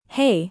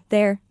Hey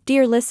there,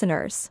 dear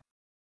listeners.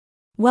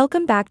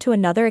 Welcome back to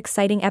another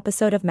exciting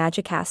episode of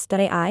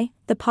Magicast.ai,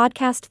 the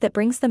podcast that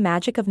brings the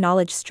magic of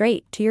knowledge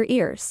straight to your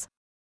ears.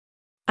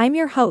 I'm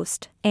your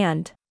host,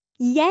 and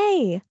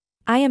Yay!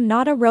 I am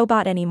not a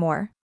robot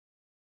anymore.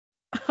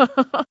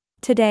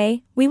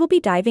 Today, we will be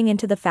diving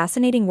into the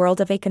fascinating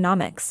world of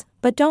economics,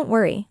 but don't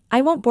worry,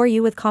 I won't bore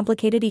you with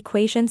complicated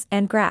equations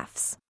and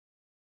graphs.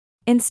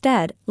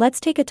 Instead, let's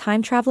take a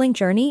time-traveling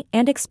journey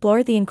and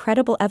explore the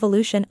incredible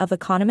evolution of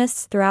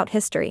economists throughout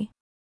history.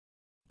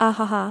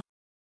 Ahaha.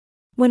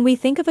 When we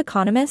think of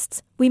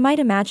economists, we might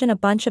imagine a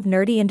bunch of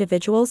nerdy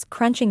individuals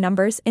crunching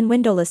numbers in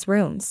windowless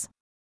rooms.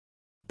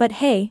 But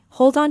hey,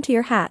 hold on to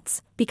your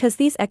hats, because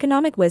these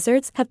economic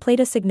wizards have played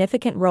a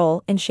significant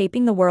role in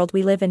shaping the world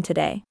we live in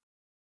today.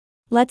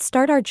 Let's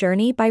start our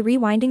journey by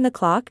rewinding the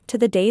clock to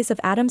the days of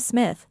Adam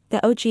Smith,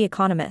 the OG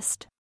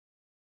economist.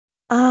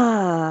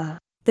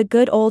 The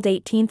good old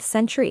 18th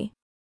century.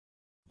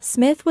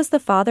 Smith was the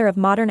father of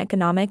modern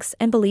economics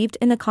and believed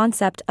in the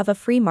concept of a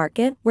free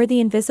market where the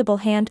invisible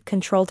hand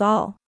controlled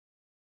all.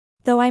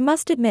 Though I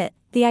must admit,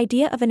 the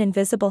idea of an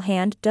invisible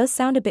hand does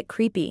sound a bit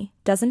creepy,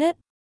 doesn't it?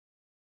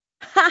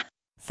 Ha!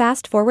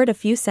 Fast forward a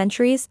few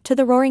centuries to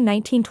the roaring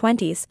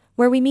 1920s,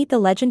 where we meet the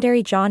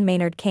legendary John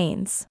Maynard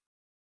Keynes.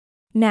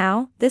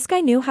 Now, this guy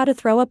knew how to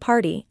throw a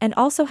party and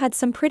also had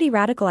some pretty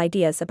radical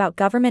ideas about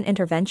government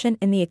intervention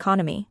in the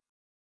economy.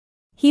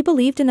 He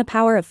believed in the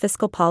power of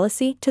fiscal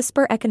policy to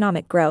spur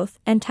economic growth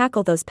and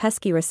tackle those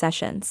pesky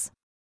recessions.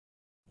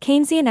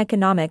 Keynesian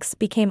economics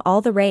became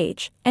all the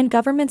rage, and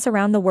governments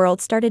around the world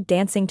started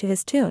dancing to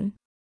his tune.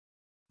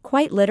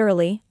 Quite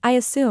literally, I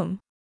assume.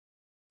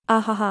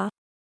 Ahaha.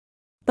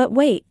 But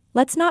wait,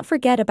 let's not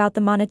forget about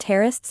the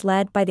monetarists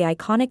led by the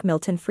iconic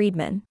Milton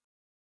Friedman.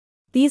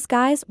 These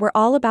guys were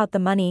all about the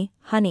money,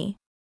 honey.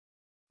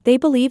 They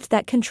believed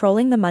that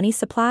controlling the money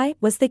supply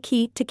was the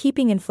key to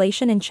keeping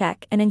inflation in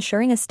check and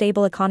ensuring a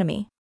stable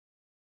economy.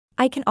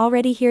 I can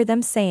already hear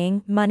them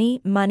saying,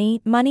 money,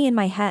 money, money in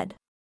my head.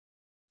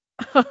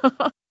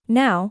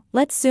 Now,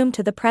 let's zoom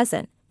to the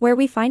present, where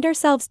we find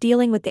ourselves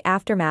dealing with the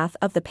aftermath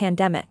of the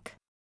pandemic.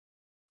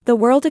 The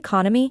world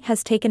economy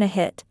has taken a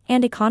hit,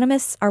 and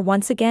economists are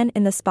once again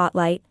in the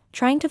spotlight,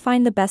 trying to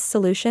find the best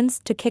solutions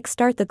to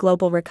kickstart the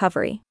global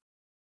recovery.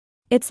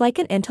 It's like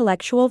an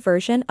intellectual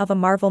version of a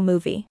Marvel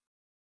movie.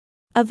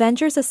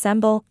 Avengers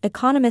Assemble,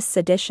 Economists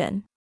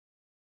Edition.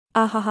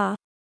 Ahaha.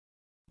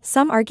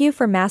 Some argue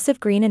for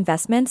massive green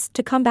investments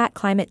to combat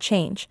climate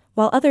change,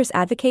 while others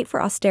advocate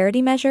for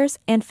austerity measures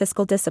and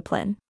fiscal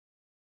discipline.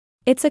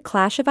 It's a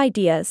clash of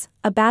ideas,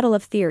 a battle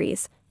of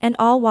theories, and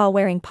all while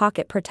wearing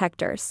pocket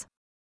protectors.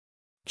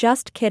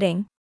 Just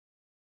kidding.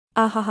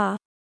 Ahaha.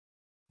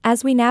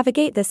 As we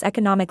navigate this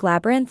economic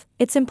labyrinth,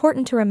 it's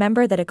important to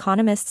remember that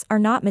economists are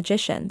not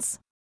magicians.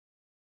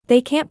 They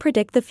can't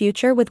predict the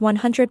future with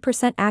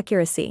 100%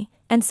 accuracy,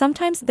 and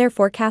sometimes their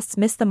forecasts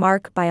miss the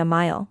mark by a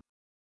mile.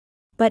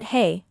 But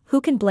hey,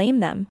 who can blame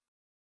them?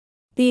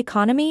 The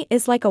economy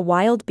is like a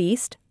wild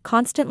beast,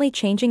 constantly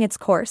changing its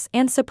course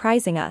and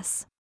surprising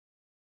us.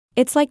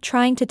 It's like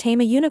trying to tame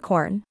a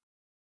unicorn.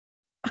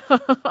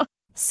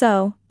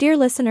 So, dear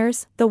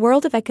listeners, the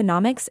world of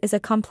economics is a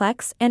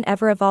complex and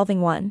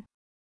ever-evolving one.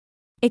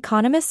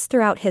 Economists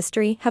throughout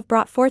history have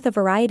brought forth a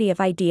variety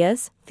of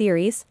ideas,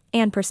 theories,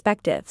 and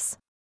perspectives.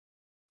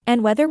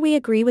 And whether we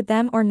agree with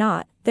them or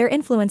not, their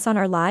influence on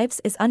our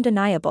lives is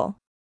undeniable.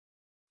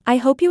 I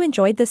hope you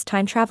enjoyed this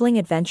time-traveling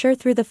adventure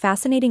through the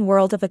fascinating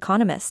world of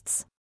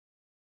economists.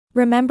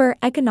 Remember,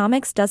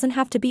 economics doesn't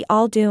have to be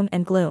all doom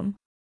and gloom.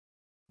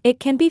 It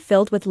can be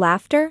filled with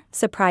laughter,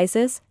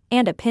 surprises,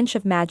 and a pinch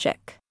of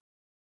magic.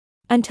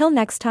 Until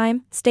next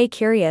time, stay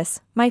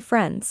curious, my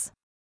friends.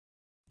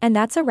 And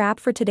that's a wrap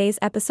for today's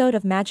episode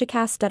of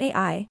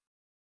Magicast.ai.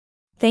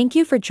 Thank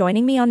you for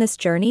joining me on this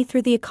journey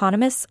through the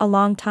economists a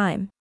long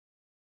time.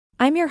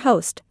 I'm your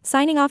host,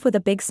 signing off with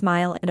a big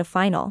smile and a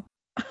final.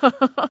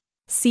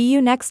 See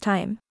you next time.